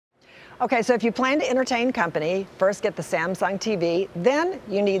Okay, so if you plan to entertain company, first get the Samsung TV, then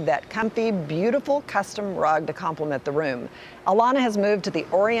you need that comfy, beautiful custom rug to complement the room. Alana has moved to the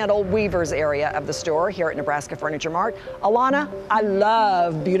Oriental Weavers area of the store here at Nebraska Furniture Mart. Alana, I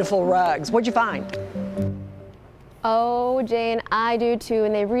love beautiful rugs. What'd you find? Oh, Jane, I do too,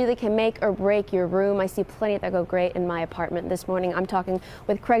 and they really can make or break your room. I see plenty that go great in my apartment. This morning I'm talking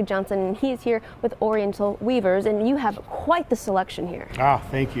with Craig Johnson, and he's here with Oriental Weavers, and you have quite the selection here. Ah,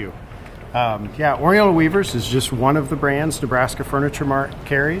 thank you. Yeah, Oriental Weavers is just one of the brands Nebraska Furniture Mart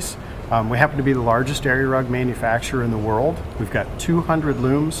carries. We happen to be the largest area rug manufacturer in the world. We've got 200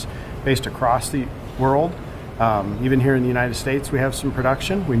 looms based across the world. Even here in the United States, we have some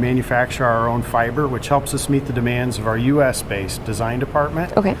production. We manufacture our own fiber, which helps us meet the demands of our U.S.-based design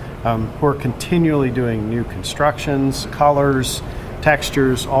department. Okay. Who are continually doing new constructions, colors,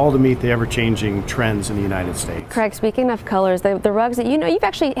 textures, all to meet the ever-changing trends in the United States. Craig, speaking of colors, the rugs that you've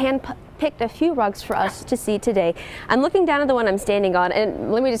actually hand-picked a few rugs for us to see today. I'm looking down at the one I'm standing on,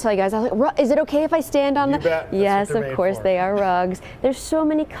 and let me just tell you guys, I was like, is it okay if I stand on them? Yes, of course, they are rugs. There's so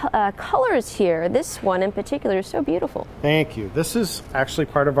many colors here. This one in particular is so beautiful. Thank you. This is actually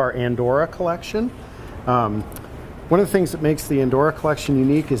part of our Andorra collection. One of the things that makes the Andorra collection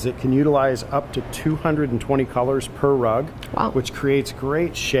unique is it can utilize up to 220 colors per rug, wow, which creates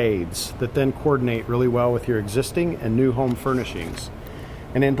great shades that then coordinate really well with your existing and new home furnishings.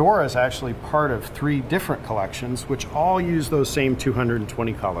 And Andorra is actually part of 3 different collections, which all use those same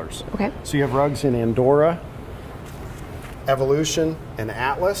 220 colors. Okay. So you have rugs in Andorra, Evolution, and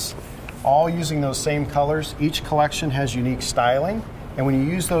Atlas, all using those same colors. Each collection has unique styling. And when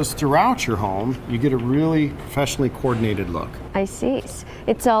you use those throughout your home, you get a really professionally coordinated look. I see.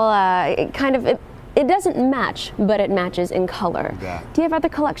 It's all it doesn't match, but it matches in color. Yeah. Do you have other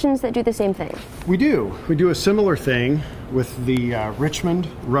collections that do the same thing? We do. We do a similar thing with the Richmond,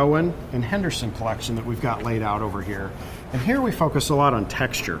 Rowan, and Henderson collection that we've got laid out over here. And here we focus a lot on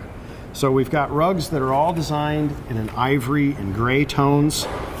texture. So we've got rugs that are all designed in an ivory and gray tones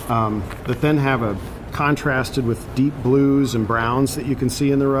that then have a contrasted with deep blues and browns that you can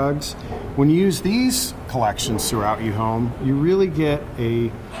see in the rugs. When you use these collections throughout your home, you really get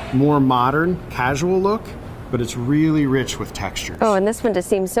a more modern, casual look, but it's really rich with textures. Oh, and this one just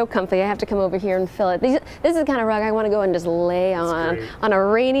seems so comfy. I have to come over here and feel it. This is the kind of rug I want to go and just lay on a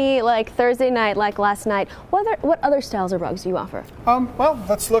rainy, Thursday night, like last night. What other styles of rugs do you offer? Well,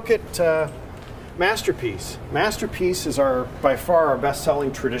 let's look at Masterpiece. Masterpiece is by far our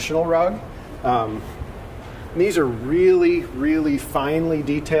best-selling traditional rug. These are really, really finely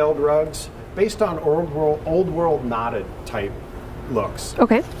detailed rugs based on old world knotted type looks.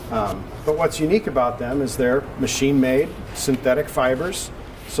 Okay. But what's unique about them is they're machine made, synthetic fibers,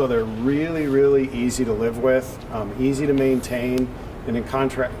 so they're really, really easy to live with, easy to maintain, and in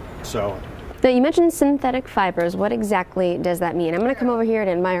contrast, Now you mentioned synthetic fibers. What exactly does that mean? I'm going to come over here and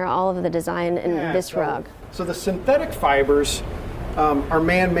admire all of the design in this rug. So the synthetic fibers are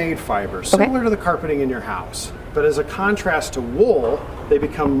man-made fibers, similar to the carpeting in your house. But as a contrast to wool, they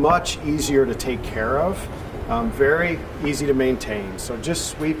become much easier to take care of, very easy to maintain. So just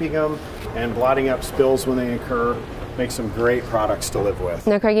sweeping them and blotting up spills when they occur makes some great products to live with.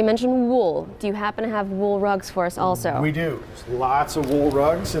 Now, Craig, you mentioned wool. Do you happen to have wool rugs for us also? We do. There's lots of wool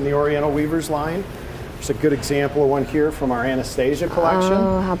rugs in the Oriental Weavers line. There's a good example of one here from our Anastasia collection.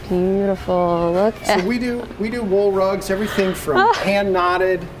 Oh, how beautiful. Look. So we do wool rugs, everything from hand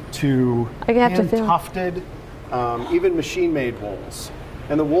knotted to hand tufted, even machine made wools.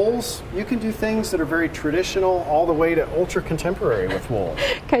 And the wools, you can do things that are very traditional all the way to ultra contemporary with wool.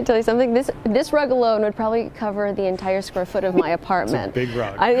 Can I tell you something? This rug alone would probably cover the entire square foot of my apartment. It's a big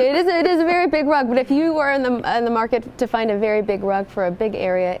rug. It is a very big rug, but if you were in the market to find a very big rug for a big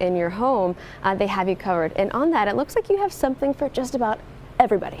area in your home, they have you covered. And on that, it looks like you have something for just about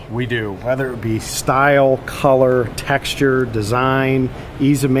everybody. We do, whether it be style, color, texture, design,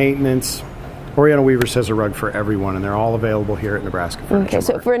 ease of maintenance. Oriental Weavers has a rug for everyone, and they're all available here at Nebraska Furniture Okay,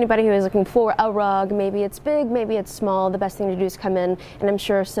 so Mart. for anybody who is looking for a rug, maybe it's big, maybe it's small, the best thing to do is come in, and I'm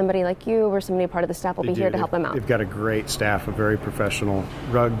sure somebody like you or somebody part of the staff will be here to help them out. They've got a great staff of very professional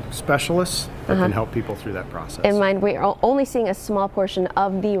rug specialists that can help people through that process. In mind, we are only seeing a small portion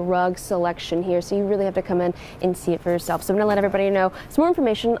of the rug selection here, so you really have to come in and see it for yourself. So I'm going to let everybody know some more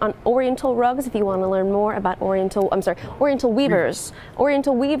information on Oriental rugs if you want to learn more about Oriental Weavers.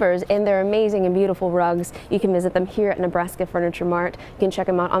 Oriental Weavers and their amazing and beautiful rugs. You can visit them here at Nebraska Furniture Mart. You can check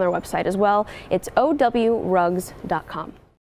them out on their website as well. It's owrugs.com.